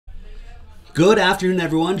Good afternoon,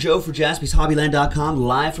 everyone. Joe for JaspysHobbyland.com,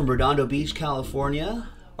 live from Redondo Beach, California.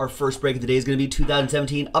 Our first break of the day is going to be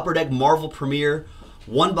 2017 Upper Deck Marvel Premiere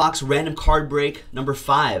one-box random card break number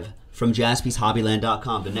 5 from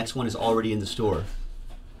JaspysHobbyland.com. The next one is already in the store.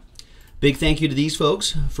 Big thank you to these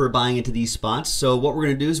folks for buying into these spots. So what we're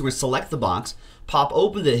going to do is we're going to select the box, pop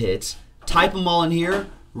open the hits, type them all in here,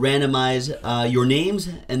 randomize your names,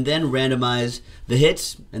 and then randomize the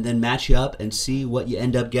hits, and then match you up and see what you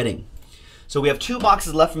end up getting. So we have 2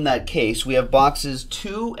 boxes left from that case. We have boxes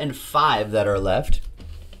 2 and 5 that are left.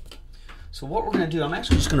 So what we're going to do, I'm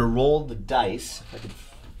actually just going to roll the dice. If I could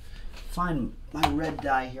find my red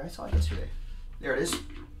die here. I saw it yesterday. There it is. I'm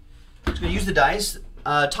just going to use the dice.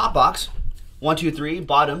 Top box, 1, 2, 3.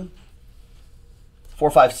 Bottom,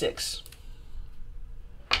 4, 5, 6.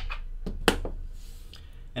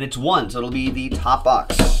 And it's 1, so it'll be the top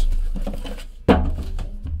box. All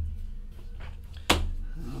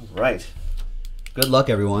right. Good luck,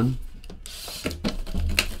 everyone.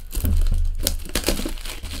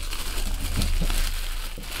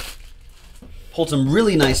 Pulled some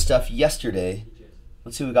really nice stuff yesterday.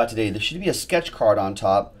 Let's see what we got today. There should be a sketch card on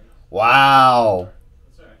top. Wow.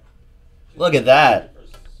 Look at that.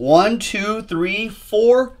 1, 2, 3,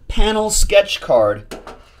 4 panel sketch card.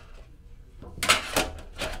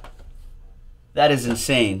 That is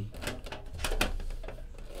insane.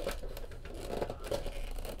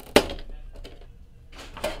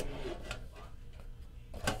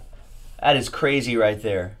 That is crazy right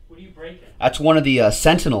there. What are you breaking? That's one of the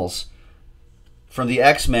Sentinels from the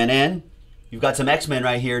X-Men, and you've got some X-Men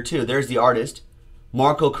right here too. There's the artist,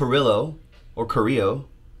 Marco Carrillo, or Carrillo.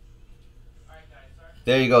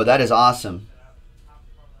 There you go. That is awesome.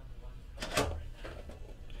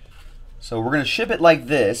 So we're gonna ship it like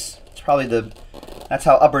this. It's probably that's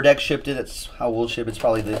how Upper Deck shipped it. That's how we'll ship it. It's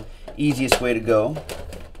probably the easiest way to go.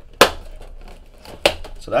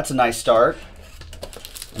 So that's a nice start.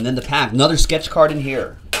 And then the pack, another sketch card in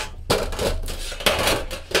here.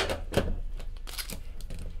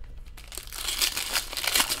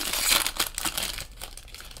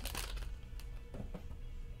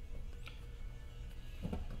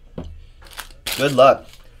 Good luck.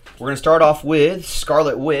 We're going to start off with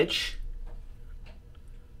Scarlet Witch.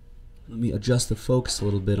 Let me adjust the focus a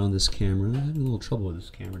little bit on this camera. I'm having a little trouble with this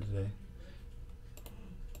camera today.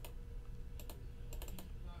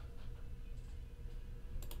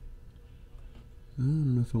 I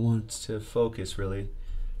don't know if it wants to focus really.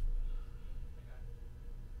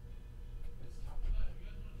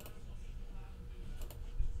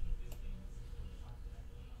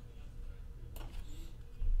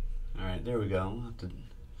 All right, there we go. I'll have to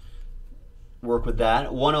work with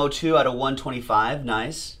that. 102 out of 125.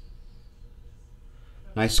 Nice.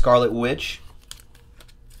 Nice Scarlet Witch.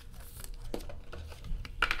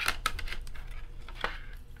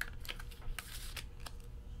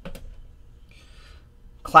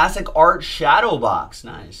 Classic Art Shadow Box.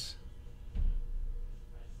 Nice.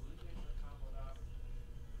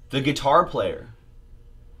 The Guitar Player.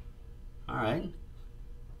 All right.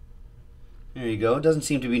 There you go. Doesn't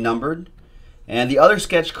seem to be numbered. And the other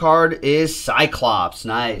sketch card is Cyclops.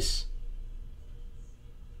 Nice.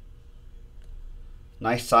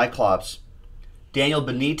 Nice Cyclops. Daniel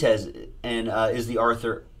Benitez and is the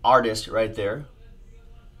artist right there.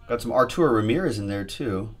 Got some Arturo Ramirez in there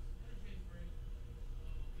too.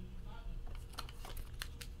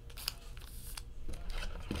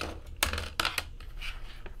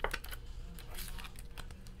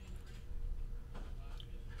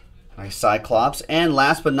 Nice Cyclops. And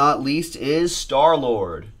last but not least is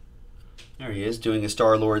Star-Lord. There he is doing a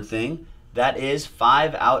Star-Lord thing. That is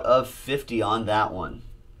 5 out of 50 on that one.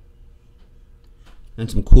 And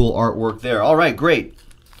some cool artwork there. All right, great.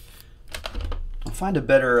 I'll find a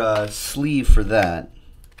better sleeve for that.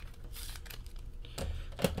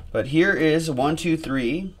 But here is 1, 2,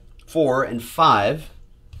 3, 4, and 5.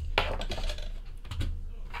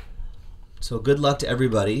 So good luck to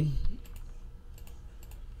everybody.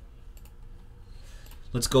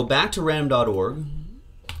 Let's go back to random.org.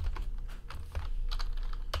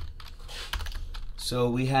 So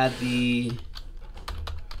we had the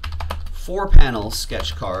 4-panel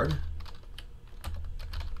sketch card,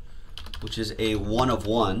 which is a 1 of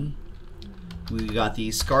 1. We got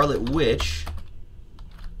the Scarlet Witch,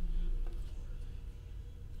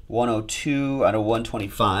 102 out of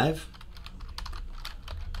 125.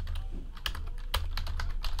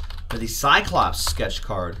 For the Cyclops sketch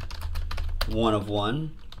card, 1 of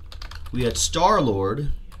 1. We had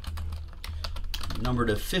Star-Lord, numbered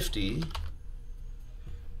to 50.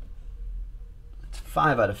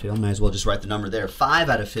 5 out of 50. Might as well just write the number there. 5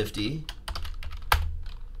 out of 50.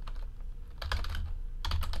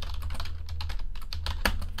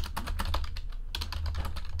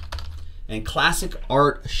 And Classic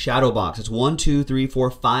Art Shadow Box. It's 1, 2, 3, 4,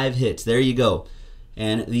 5 hits. There you go.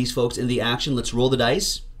 And these folks in the action, let's roll the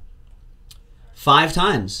dice. 5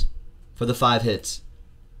 times for the 5 hits.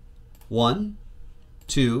 1,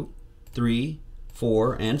 2, 3,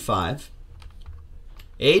 4, and 5.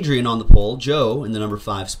 Adrian on the pole. Joe in the number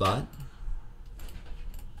 5 spot.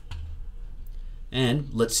 And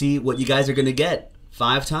let's see what you guys are going to get.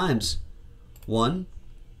 5 times. 1,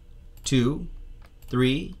 2,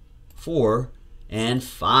 3, 4, and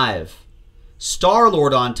 5.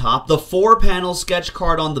 Star-Lord on top. The 4-panel sketch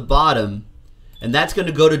card on the bottom. And that's going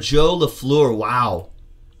to go to Joe LaFleur. Wow.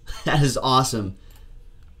 That is awesome.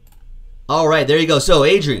 All right, there you go. So,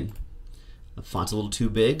 Adrian. The font's a little too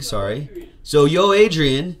big. Sorry. So, yo,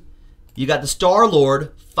 Adrian. You got the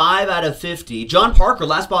Star-Lord. 5 out of 50. John Parker,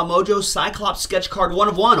 Last Spot Mojo, Cyclops sketch card 1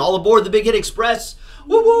 of 1. All aboard the Big Hit Express.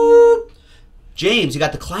 Woo woo! James, you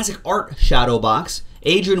got the Classic Art Shadow Box.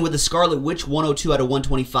 Adrian with the Scarlet Witch 102 out of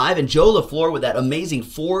 125. And Joe LaFleur with that amazing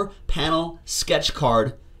 4-panel sketch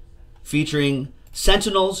card featuring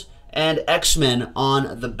Sentinels and X-Men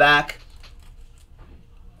on the back.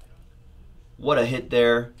 What a hit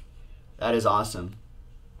there. That is awesome.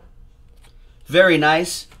 Very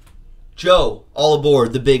nice. Joe, all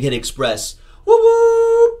aboard the Big Hit Express. Woo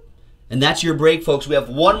woo! And that's your break, folks. We have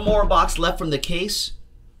one more box left from the case.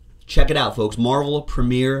 Check it out, folks. Marvel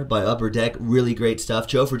Premiere by Upper Deck. Really great stuff.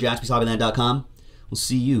 Joe for JaspysHobbyland.com. We'll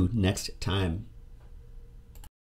see you next time.